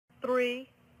3,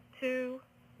 2,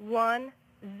 1,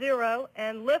 0,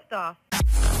 and liftoff.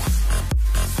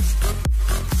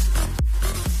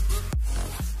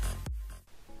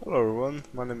 Hello everyone,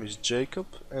 my name is Jacob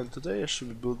and today I should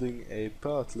be building a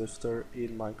pallet lifter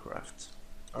in Minecraft.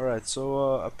 Alright, so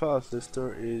a pallet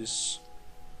lifter is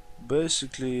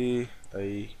basically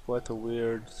quite a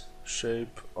weird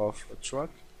shape of a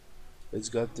truck. It's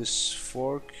got this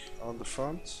fork on the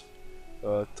front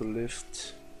to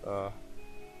lift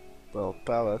well,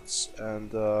 pallets,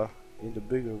 and in the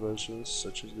bigger versions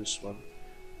such as this one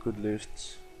could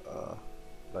lift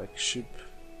like ship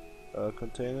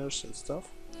containers and stuff.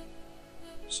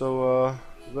 So a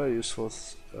very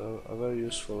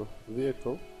useful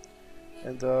vehicle,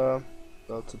 and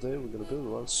well, today we're gonna build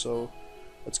one, so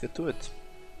let's get to it.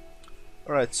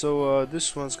 Alright, so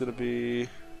this one's gonna be,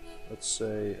 let's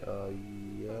say,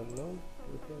 yellow.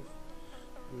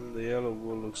 The yellow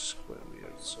wool looks quite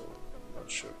weird, so I'm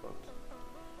not sure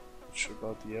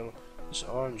about the yellow. This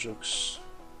orange looks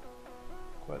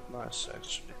quite nice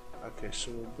actually. Okay,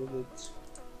 so we'll build it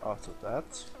out of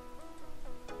that.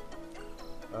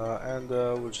 And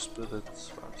we'll just build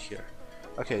it around here.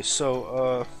 Okay,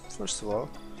 so first of all,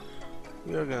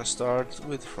 we are gonna start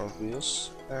with front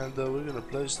wheels, and we're gonna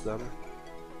place them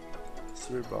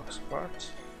 3 blocks apart.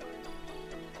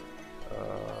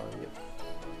 Yeah,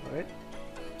 right.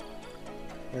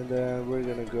 And then we're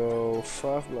gonna go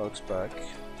 5 blocks back,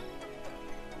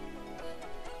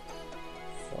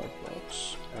 5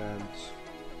 blocks, and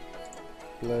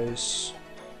place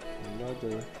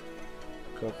another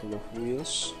couple of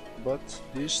wheels, but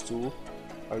these two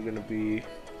are gonna be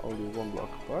only 1 block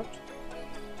apart.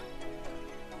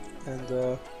 And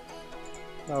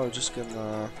now we're just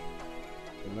gonna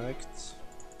connect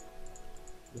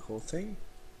the whole thing.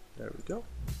 There we go.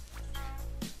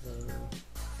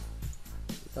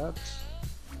 That,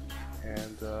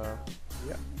 and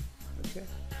yeah, okay.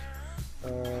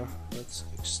 Let's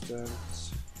extend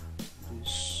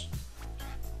these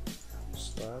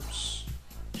slabs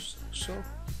just like so,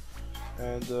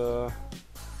 and I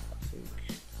think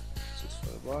this is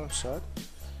for the bottom side.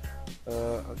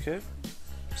 Okay,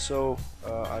 so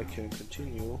I can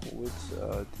continue with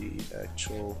the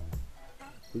actual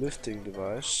lifting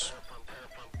device.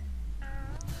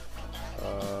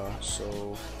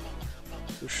 So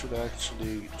we should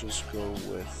actually just go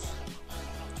with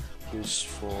this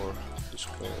color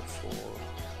for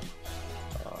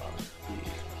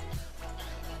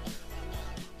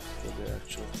the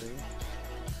actual thing.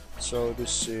 So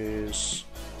this is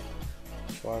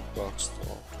 5 blocks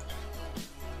tall,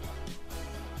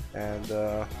 and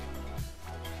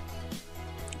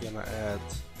gonna add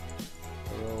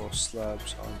a row of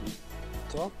slabs on the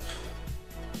top,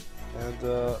 and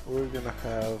we're gonna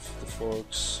have the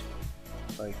forks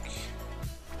like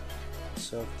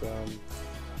set them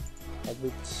a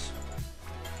bit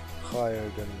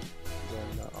higher than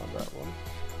on that one.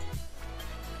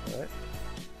 Alright,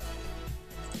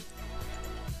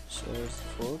 so there's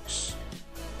the forks.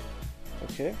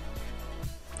 Okay,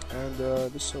 and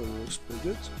this already looks pretty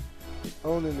good. It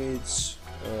only needs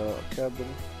a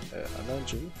cabin, an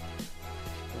engine,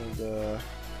 and that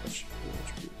should pretty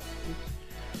much be it.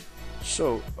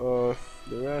 So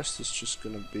the rest is just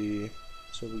gonna be,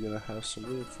 so we're gonna have some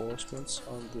reinforcements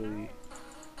on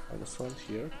the front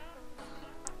here,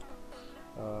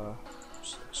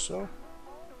 just like so,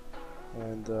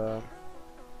 and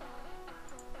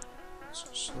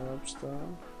some slabs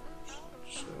down, just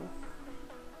like so,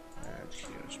 and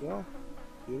here as well.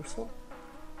 Beautiful.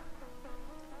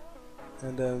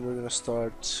 And then we're gonna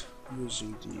start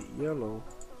using the yellow,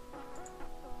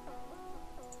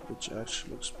 which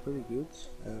actually looks pretty good,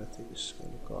 and I think this is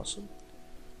gonna look awesome.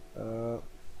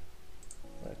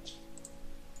 Right,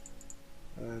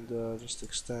 and just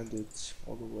extend it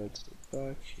all the way to the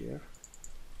back here.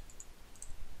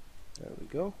 There we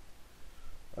go.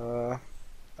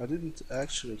 I didn't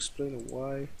actually explain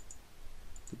why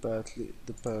the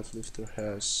pallet lifter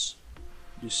has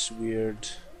this weird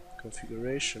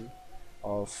configuration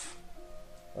of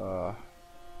a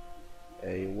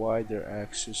wider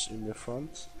axis in the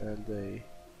front and a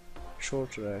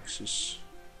shorter axis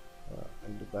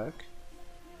in the back.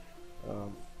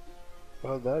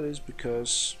 Well, that is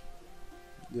because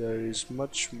there is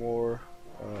much more,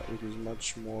 I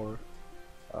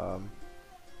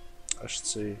should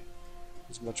say,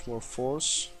 there's much more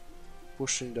force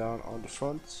pushing down on the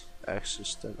front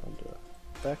axis than on the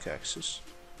back axis.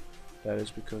 That is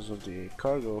because of the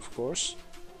cargo, of course,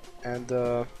 and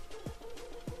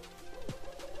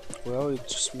well, it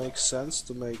just makes sense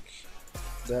to make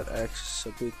that axis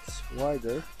a bit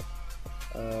wider,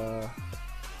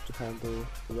 to handle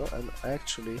the load, and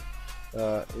actually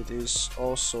it is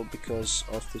also because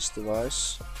of this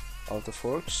device of the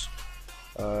forks,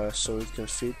 so it can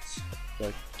fit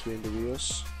like between the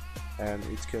wheels and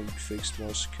it can be fixed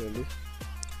more securely,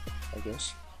 I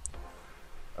guess.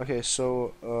 Okay,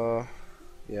 so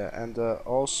yeah, and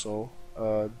also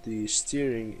the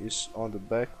steering is on the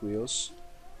back wheels,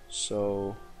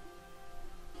 so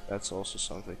that's also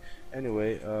something.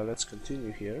 Anyway, let's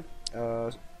continue here.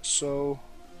 So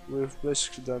we've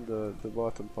basically done the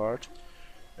bottom part,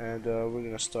 and we're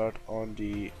gonna start on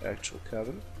the actual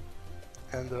cabin,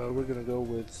 and we're gonna go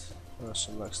with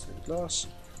some black stained glass,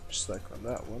 just like on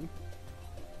that one.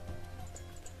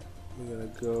 We're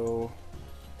gonna go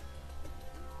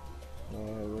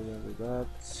we're gonna do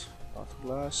that out of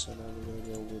glass, and then we're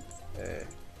gonna go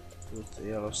with the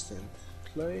yellow stained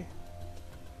clay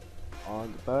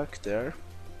on the back there,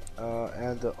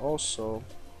 and also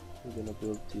we're gonna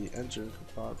build the engine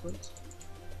compartment.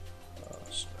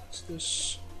 So that's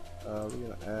this. We're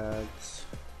gonna add.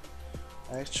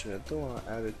 Actually, I don't want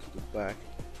to add it to the back.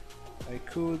 I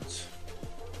could.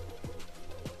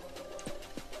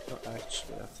 No,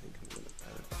 actually, I think I'm gonna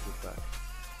add it to the back.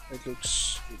 It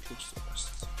looks the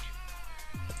best,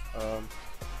 I think.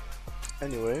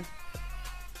 Anyway,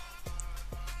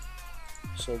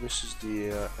 so this is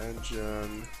the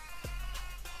engine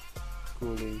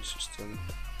cooling system.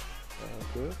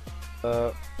 Good.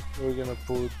 We're gonna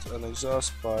put an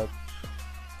exhaust pipe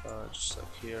just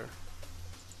like here.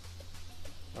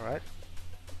 Alright,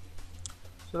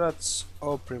 so that's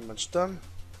all pretty much done.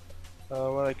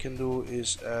 What I can do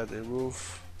is add a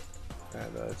roof,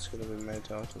 and it's gonna be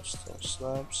made out of stone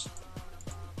slabs.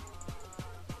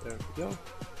 There we go.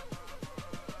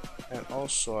 And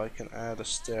also I can add a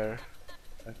stair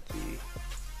at the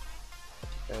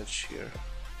edge here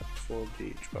for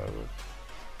the driver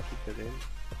to get in.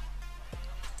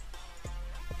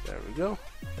 There we go.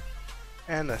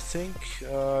 And I think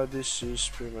this is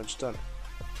pretty much done.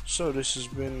 So this has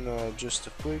been just a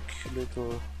quick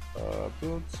little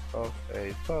build of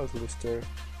a pallet lifter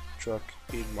truck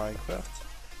in Minecraft.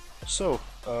 So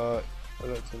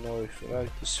let me know if you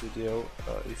liked this video.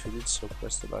 If you did so,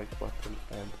 press the like button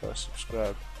and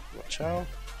subscribe to my channel.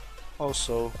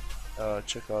 Also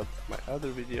check out my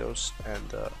other videos,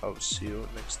 and I will see you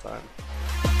next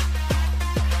time.